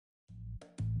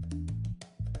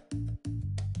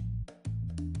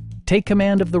Take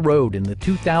command of the road in the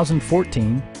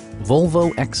 2014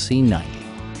 Volvo XC90.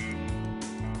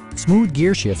 Smooth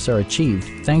gear shifts are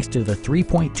achieved thanks to the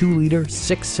 3.2-liter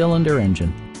six-cylinder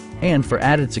engine. And for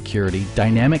added security,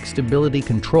 dynamic stability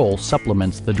control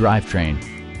supplements the drivetrain.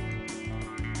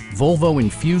 Volvo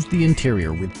infused the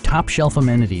interior with top-shelf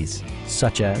amenities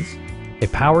such as a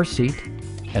power seat,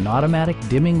 an automatic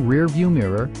dimming rear-view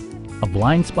mirror, a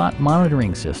blind spot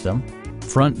monitoring system,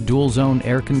 front dual-zone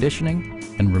air conditioning,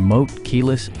 and remote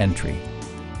keyless entry.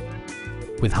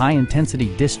 With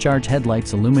high-intensity discharge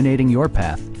headlights illuminating your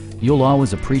path, you'll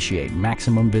always appreciate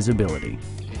maximum visibility.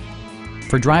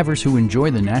 For drivers who enjoy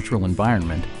the natural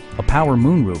environment, a power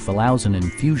moonroof allows an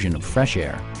infusion of fresh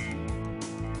air.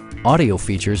 Audio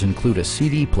features include a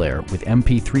CD player with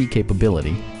MP3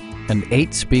 capability and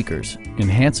 8 speakers,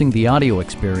 enhancing the audio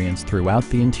experience throughout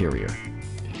the interior.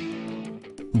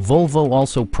 Volvo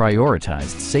also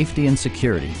prioritized safety and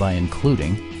security by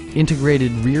including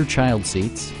integrated rear child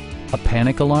seats, a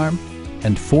panic alarm,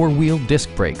 and 4-wheel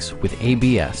disc brakes with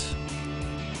ABS.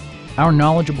 Our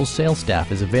knowledgeable sales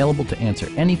staff is available to answer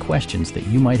any questions that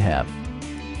you might have.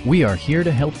 We are here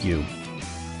to help you.